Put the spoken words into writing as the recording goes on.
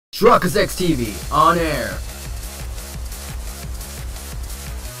Truckers X TV on air.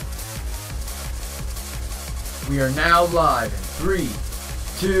 We are now live in 3,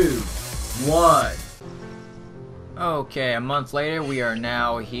 2, 1. Okay, a month later, we are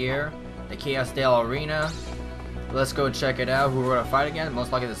now here, the Chaos Dale Arena. Let's go check it out. Who we're gonna fight again?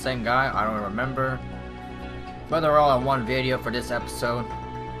 Most likely the same guy. I don't remember. But they're all in one video for this episode,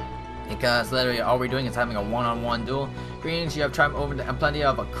 because literally all we're doing is having a one-on-one duel. Greetings, you have triumphed over the plenty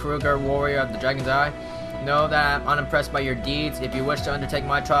of a Kruger warrior of the Dragon's Eye. Know that I'm unimpressed by your deeds. If you wish to undertake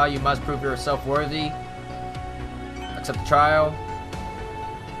my trial, you must prove yourself worthy. Accept the trial.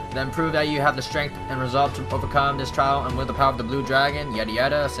 Then prove that you have the strength and resolve to overcome this trial and with the power of the blue dragon. Yada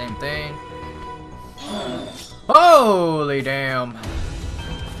yada, same thing. Holy damn.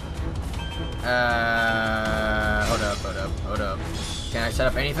 Hold up. Can I set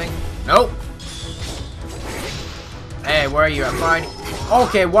up anything? Nope. Hey, where are you? I'm fine.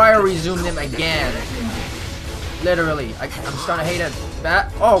 Okay, why are we zoomed in again? Literally, I'm starting to hate it.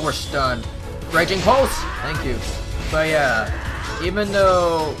 That. Oh, we're stunned. Raging Pulse. Thank you. But yeah, even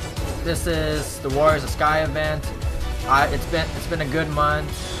though this is the Warriors of Sky event, it's been a good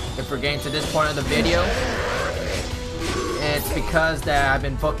month. If we're getting to this point of the video, it's because that I've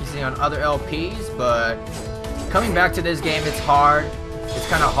been focusing on other LPs. But coming back to this game, it's hard. It's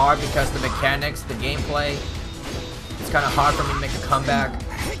kind of hard because the mechanics, the gameplay, it's kind of hard for me to make a comeback.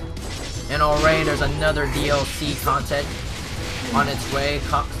 And already there's another DLC content on its way,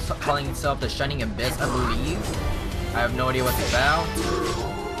 calling itself the Shining Abyss, I believe. I have no idea what it's about.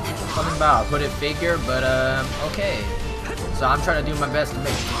 Something about a hooded figure, but okay. So I'm trying to do my best to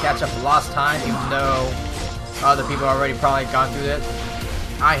catch up lost time, even though other people already probably gone through it.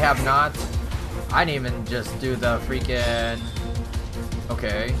 I have not. I didn't even just do the freaking...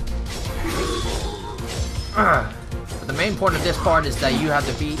 Okay. But the main point of this part is that you have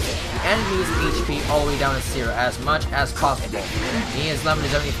to beat the enemy's HP all the way down to 0 as much as possible. He is level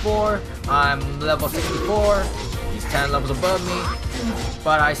 74, I'm level 64, he's 10 levels above me,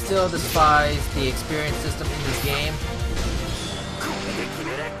 but I still despise the experience system in this game.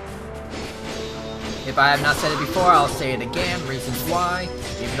 If I have not said it before, I'll say it again, reasons why,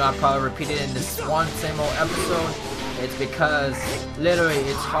 even though I probably repeated it in this same old episode. It's because literally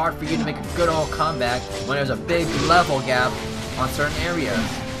it's hard for you to make a good old comeback when there's a big level gap on certain areas.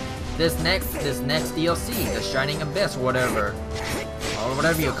 This next DLC, the Shining Abyss, whatever, or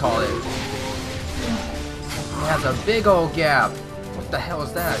whatever you call it, it has a big old gap. What the hell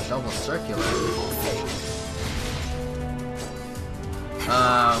is that? Double circular.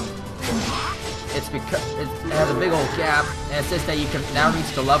 It's because it has a big old gap, and it says that you can now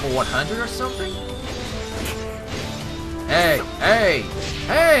reach the level 100 or something. Hey!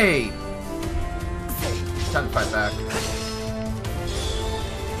 Time to fight back.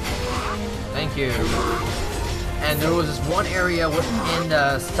 Think you. And there was this one area within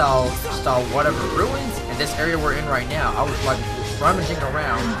the style whatever ruins, and this area we're in right now. I was like rummaging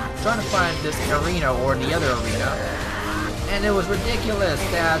around trying to find this arena or the other arena, and it was ridiculous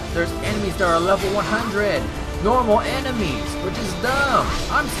that there's enemies that are level 100, normal enemies, which is dumb.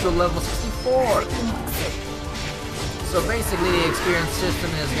 I'm still level 64. So basically, the experience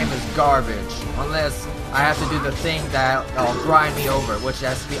system in this game is garbage, unless I have to do the thing that'll grind me over, which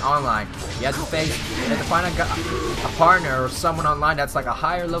has to be online. You have to find a partner or someone online that's like a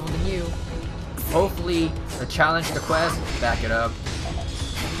higher level than you. Hopefully, the challenge, the quest, back it up.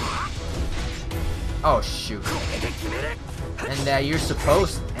 Oh shoot! And that you're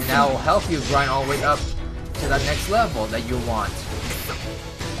supposed, and that will help you grind all the way up to that next level that you want.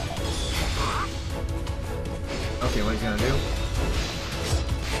 Okay, what he's gonna do?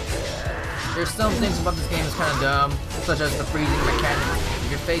 There's some things about this game that's kind of dumb, such as the freezing mechanic. You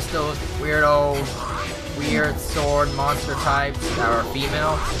can face those weird sword monster types that are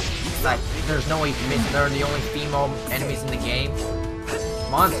female. Like, there's no way you can make them. They're the only female enemies in the game.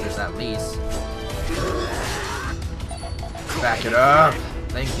 Monsters, at least. Back it up.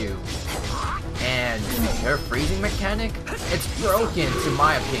 Thank you. And their freezing mechanic, it's broken to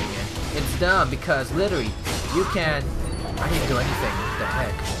my opinion. It's dumb because literally you can... I didn't do anything. What the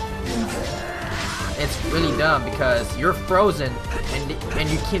heck? It's really dumb because you're frozen and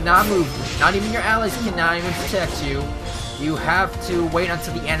you cannot move. Not even your allies cannot even protect you. You have to wait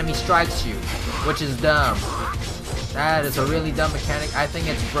until the enemy strikes you, which is dumb. That is a really dumb mechanic. I think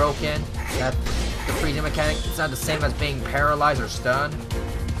it's broken. That the freezing mechanic, it's not the same as being paralyzed or stunned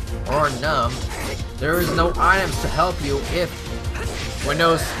or numb. There is no items to help you if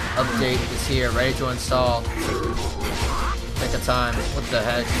Windows update is here, ready to install. Take a time. What the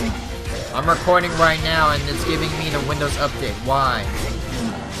heck? I'm recording right now and it's giving me the Windows update. Why?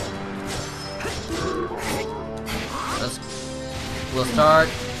 We'll start.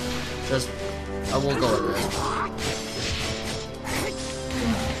 Just, we'll go with this.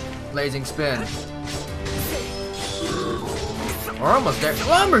 Blazing spin. We're almost there.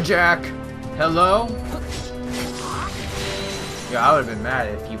 Lumberjack! Hello? Yeah, I would have been mad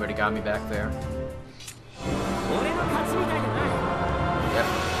if you would have got me back there. Yep.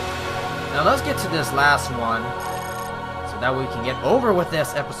 Now let's get to this last one, so that we can get over with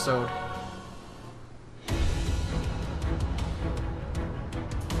this episode.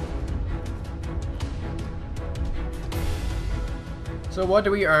 So what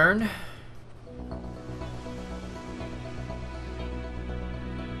do we earn?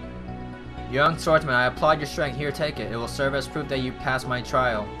 Young swordsman, I applaud your strength. Here, take it. It will serve as proof that you passed my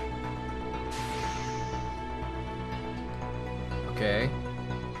trial. Okay.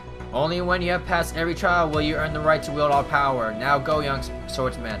 Only when you have passed every trial will you earn the right to wield all power. Now go, young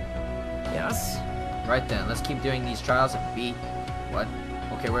swordsman. Yes. Right then, let's keep doing these trials and beat... What?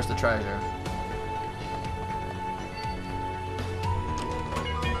 Okay, where's the treasure?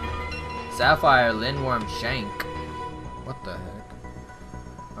 Sapphire Lindworm Shank. What the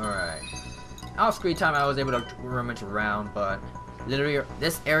heck? Alright. Off screen time I was able to rummage around, but literally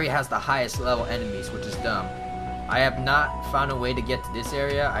this area has the highest level enemies, which is dumb. I have not found a way to get to this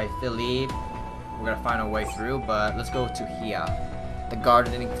area. I believe we're gonna find a way through, but let's go to here. The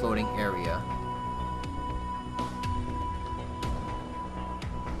gardening floating area.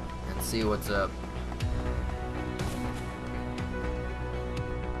 Let's see what's up.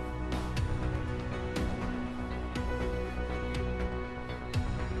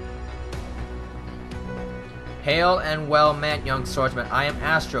 Hail and well met, young swordsman. I am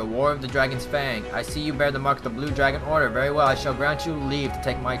Astro, War of the Dragon's Fang. I see you bear the mark of the Blue Dragon Order. Very well, I shall grant you leave to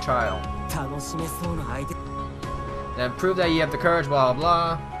take my trial. Then prove that you have the courage, blah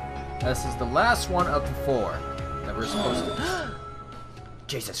blah. This is the last one of the 4 that we're supposed to...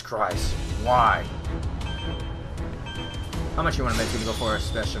 Jesus Christ, why? How much you want to make me go for a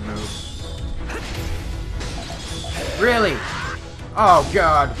special move? Really? Oh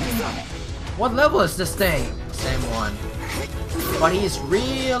god. What level is this thing? Same one. But he's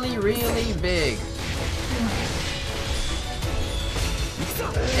really, really big.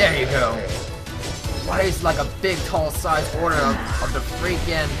 There you go. Why is like a big, tall size order of the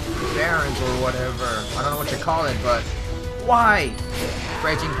freaking barons or whatever? I don't know what you call it, but why?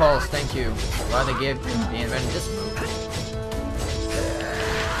 Raging Pulse, thank you. Why they give the invented this move?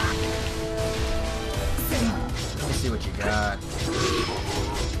 Let me see what you got.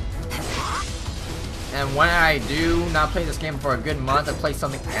 And when I do not play this game for a good month and play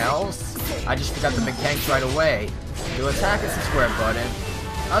something else, I just forgot the mechanics right away. To attack is the square button.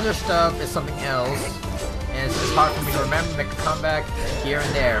 Other stuff is something else. And it's just hard for me to remember, make a comeback here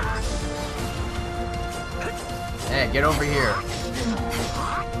and there. Hey, get over here.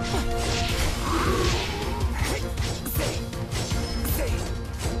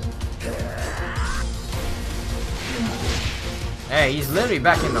 Hey, he's literally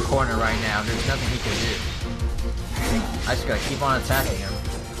back in the corner right now. There's nothing he can do. I just gotta keep on attacking him.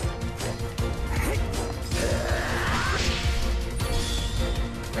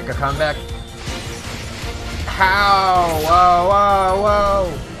 Make a comeback. How? Whoa, whoa,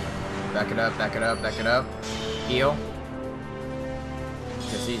 whoa! Back it up, back it up, back it up. Heal.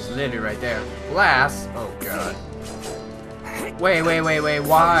 Because he's literally right there. Blast! Oh god. Wait, wait, wait, wait,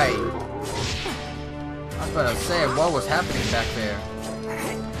 why? I was about to say, what was happening back there?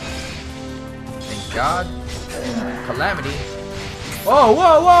 Thank God. Calamity. Whoa,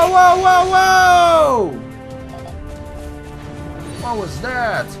 whoa, whoa, whoa, whoa, whoa! What was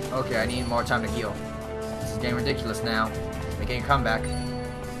that? Okay, I need more time to heal. This is getting ridiculous now. Making a comeback.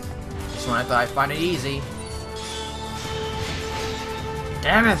 This one I thought I'd find it easy.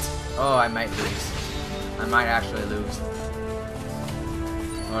 Damn it! Oh, I might lose. I might actually lose.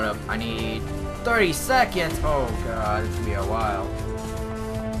 Hold up, I need 30 seconds! Oh god, it's gonna be a while.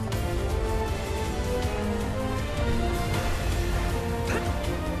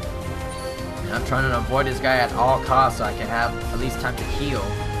 And I'm trying to avoid this guy at all costs so I can have at least time to heal.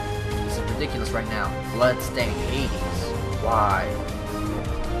 This is ridiculous right now. Bloodstained Hades. Why?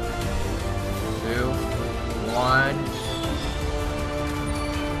 2, 1.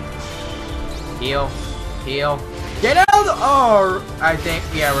 Heal. Heal. Get out of the— oh! I think,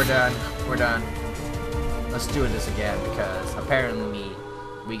 yeah, we're done. We're done. Let's do this again because apparently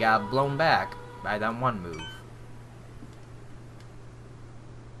we got blown back by that one move.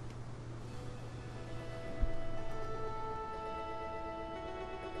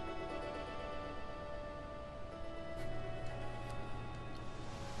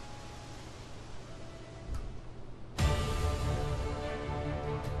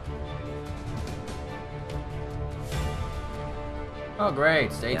 Oh great,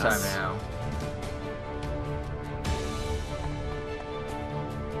 it's daytime Yes. now.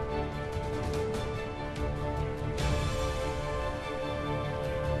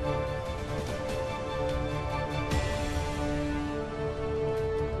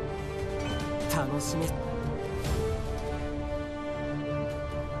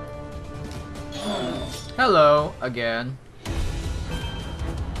 Hello, again.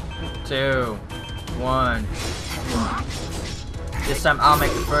 2, 1. This time I'll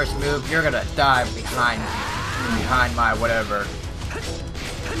make the first move. You're gonna die behind my whatever.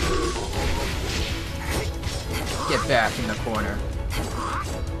 Get back in the corner.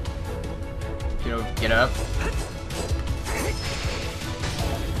 You know, get up.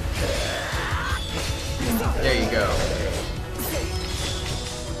 There you go.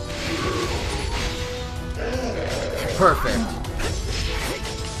 Perfect.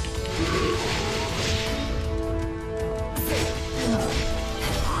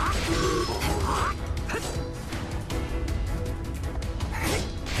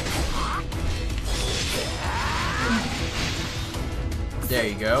 There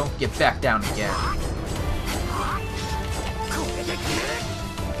you go. Get back down again.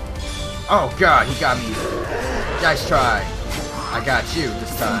 Oh god, he got me. Nice try. I got you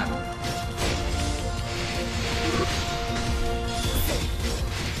this time.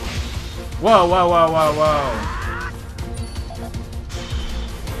 Whoa, whoa, whoa, whoa, whoa.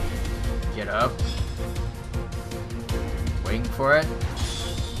 Get up. Waiting for it.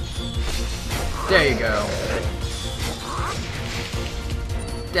 There you go.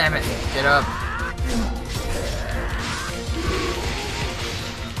 Damn it. Get up.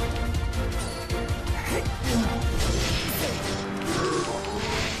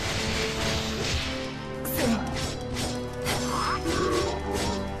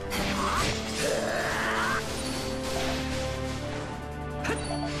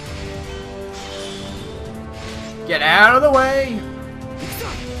 Get out of the way!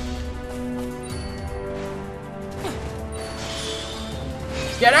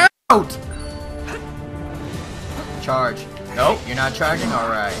 Get out! Charge. Nope, you're not charging?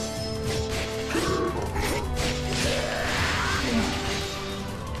 Alright.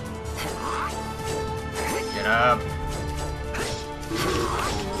 Get up.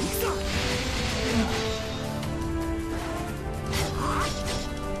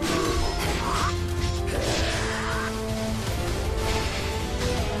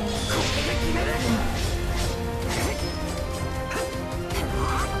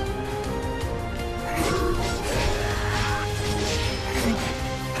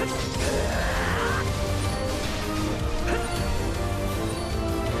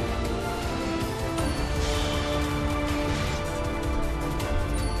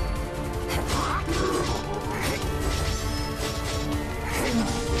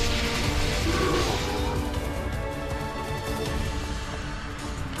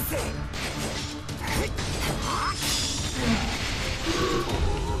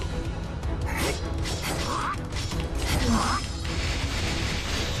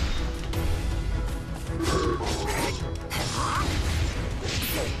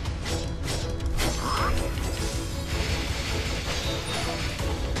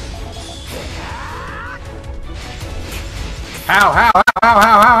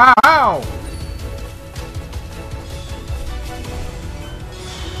 How?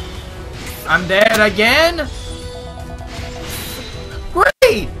 I'm dead again?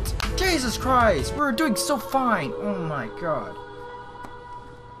 Great! Jesus Christ, we're doing so fine. Oh my god.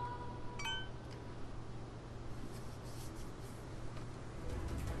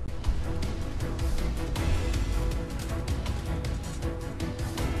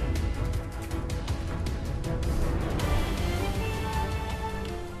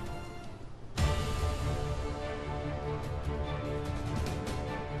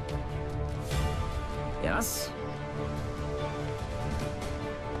 Yes.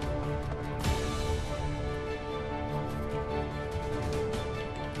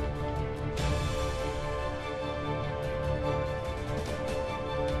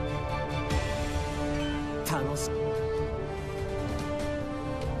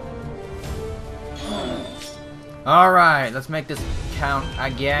 Alright, let's make this count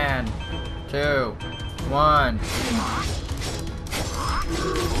again. 2, 1.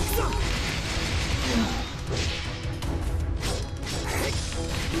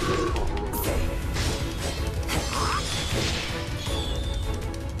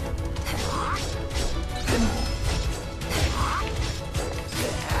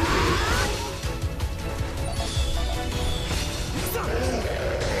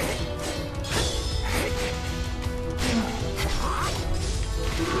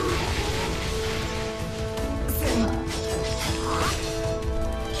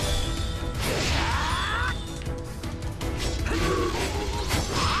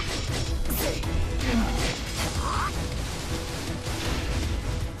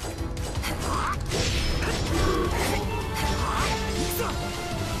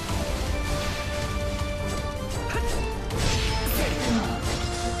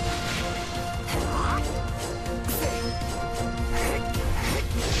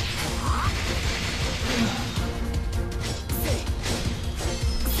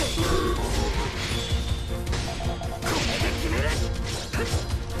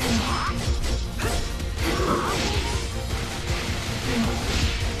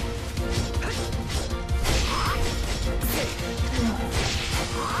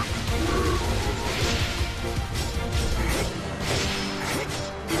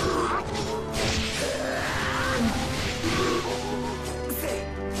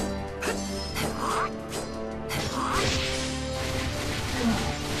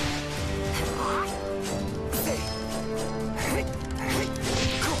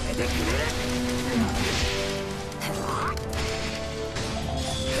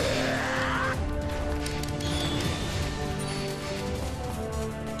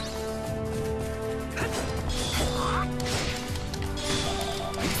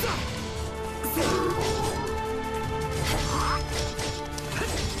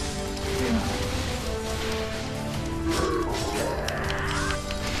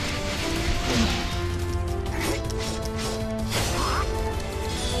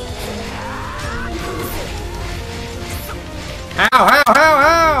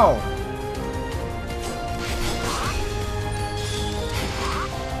 How?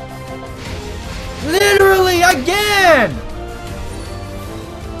 Literally again!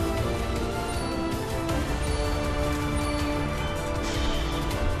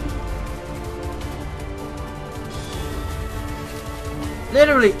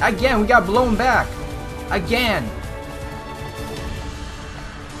 Literally again, we got blown back. Again.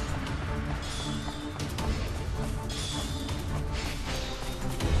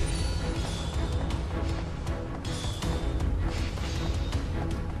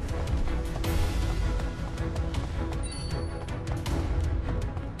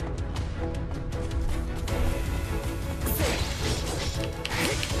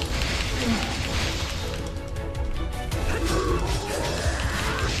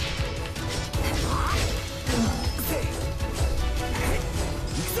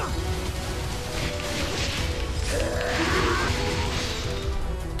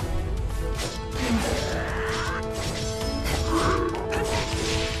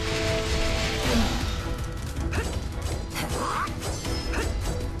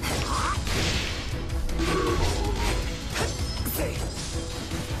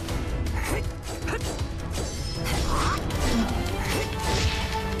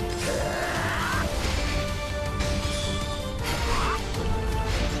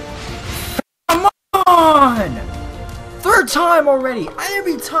 Third time already!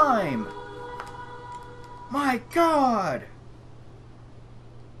 Every time! My god!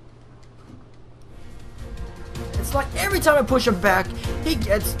 It's like every time I push him back,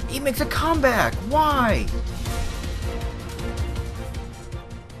 he makes a comeback. Why?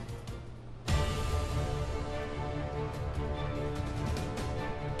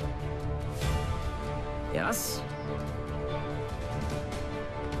 Yes.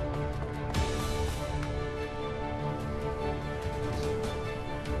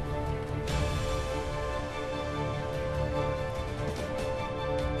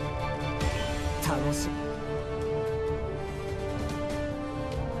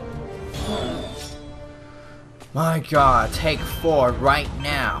 My god, take 4 right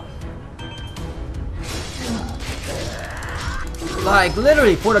now. Like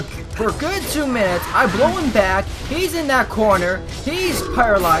literally for a good 2 minutes, I blow him back, he's in that corner, he's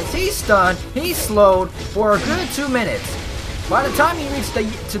paralyzed, he's stunned, he's slowed for a good 2 minutes. By the time he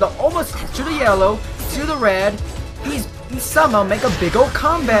reaches almost to the yellow, to the red, he somehow make a big old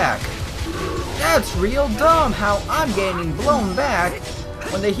comeback. That's real dumb how I'm getting blown back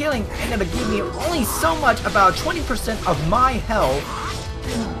when the healing ended up giving me only so much, about 20% of my health.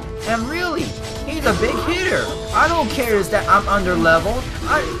 And really, he's a big hitter. I don't care is that I'm under leveled.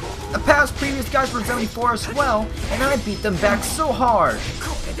 The past previous guys were 74 as well, and I beat them back so hard.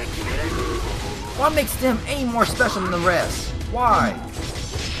 What makes them any more special than the rest? Why?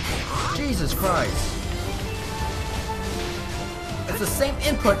 Jesus Christ. It's the same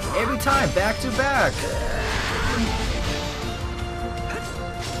input every time, back to back.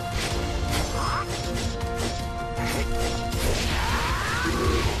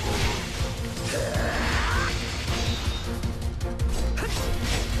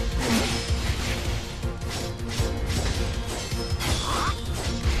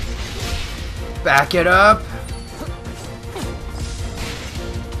 Back it up.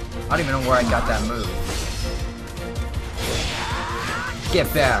 I don't even know where I got that move.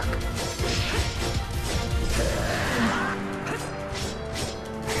 Get back.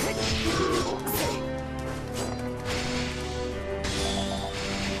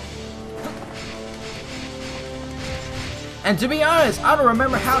 And to be honest, I don't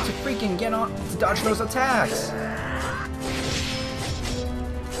remember how to freaking get on to dodge those attacks.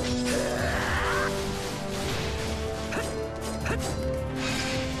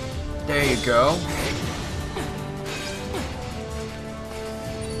 There you go.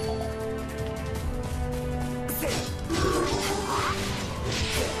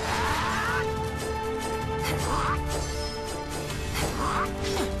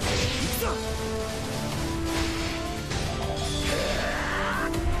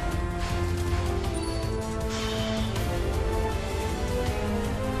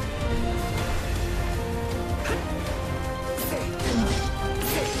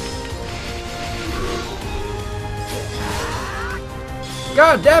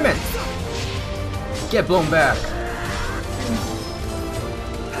 God damn it! Get blown back.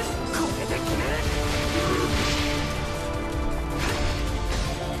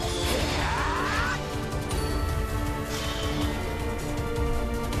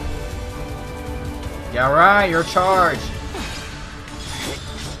 Yeah, right, you're charged.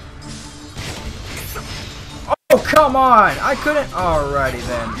 Oh, come Come on! I couldn't. Alrighty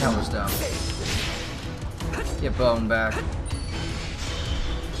then. That was dumb. Get blown back.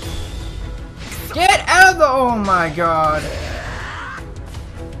 Get out of the. Oh my god.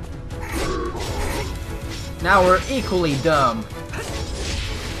 Now we're equally dumb.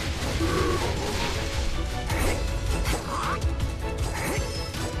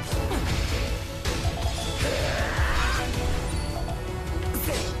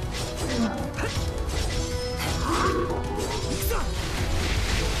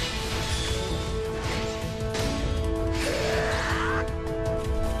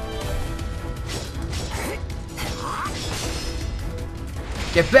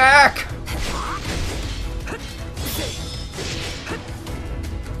 Get back!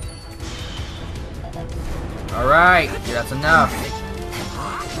 Alright, that's enough.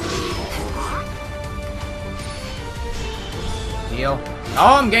 Heal.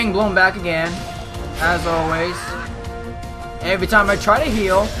 Oh, I'm getting blown back again. As always. Every time I try to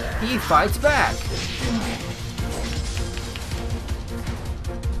heal, he fights back.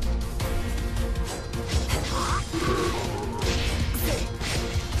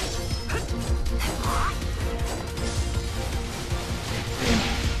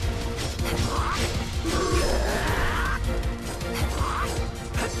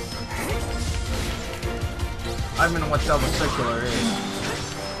 I don't even know what double circular is.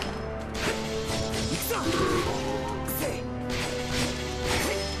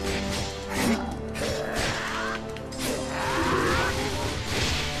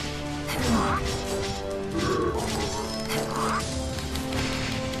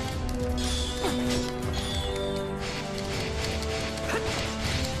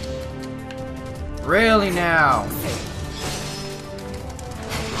 Really now?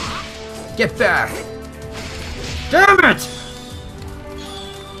 Get back! Damn it!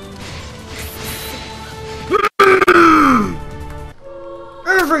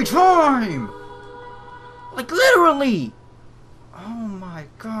 Every time! Like literally! Oh my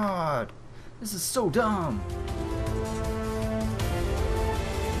god. This is so dumb.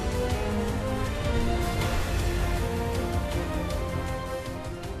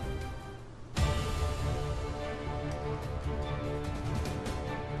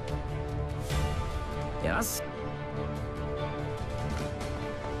 Yes.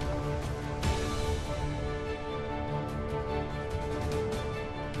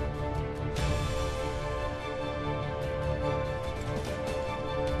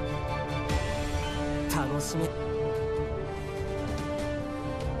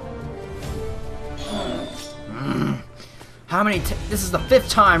 How many this is the 5th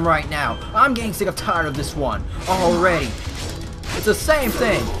time right now. I'm getting sick of tired of this one already. It's the same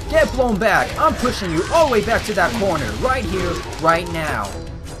thing. Get blown back. I'm pushing you all the way back to that corner. Right here, right now.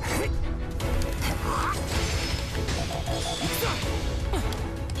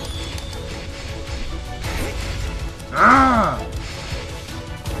 Ah!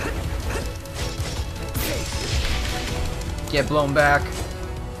 Get blown back.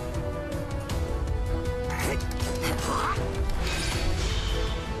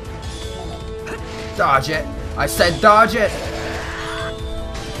 Dodge it. I said dodge it.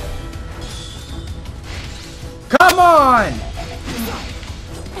 Come on!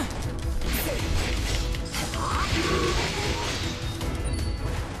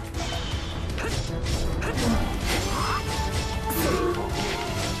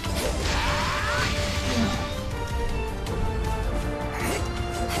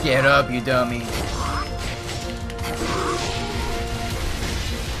 Get up, you dummy.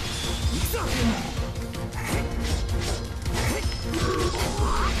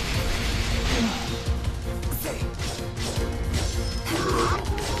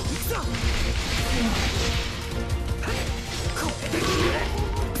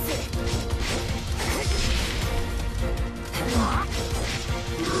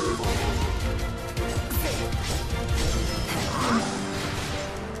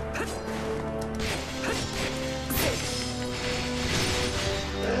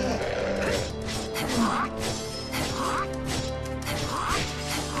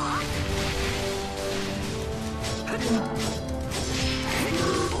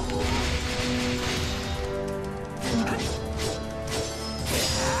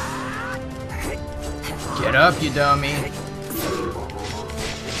 Get up, you dummy.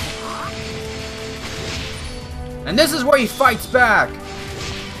 And this is where he fights back.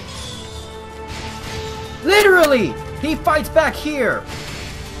 Literally, he fights back here.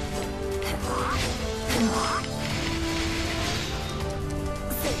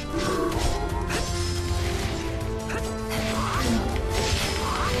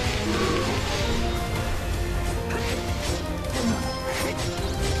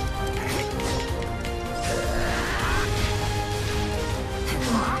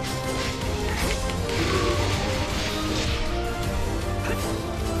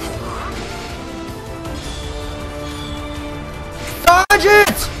 Dodge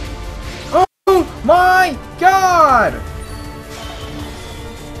it! Oh my god!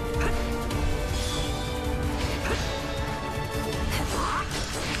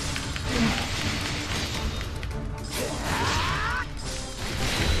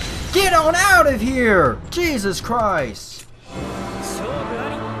 Get on out of here! Jesus Christ!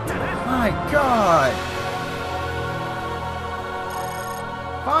 My god!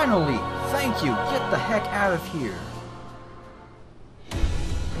 Finally! Thank you! Get the heck out of here!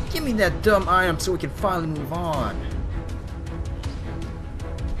 Give me that dumb item so we can finally move on!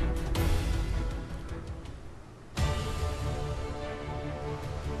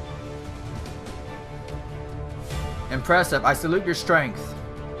 Impressive, I salute your strength.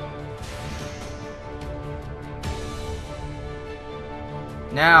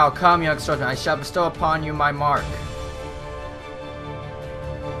 Now, come, young swordsman, I shall bestow upon you my mark.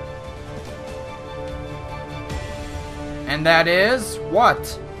 And that is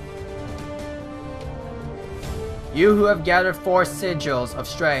what? You who have gathered 4 sigils of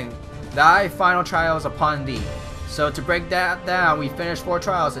strength, thy final trial is upon thee. So to break that down, we finished 4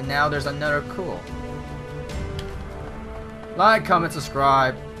 trials and now there's another cool. Like, comment,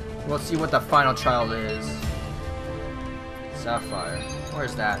 subscribe. We'll see what the final trial is. Sapphire.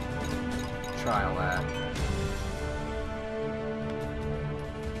 Where's that trial at?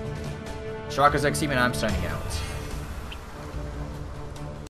 Shockers X Team, and I'm signing out.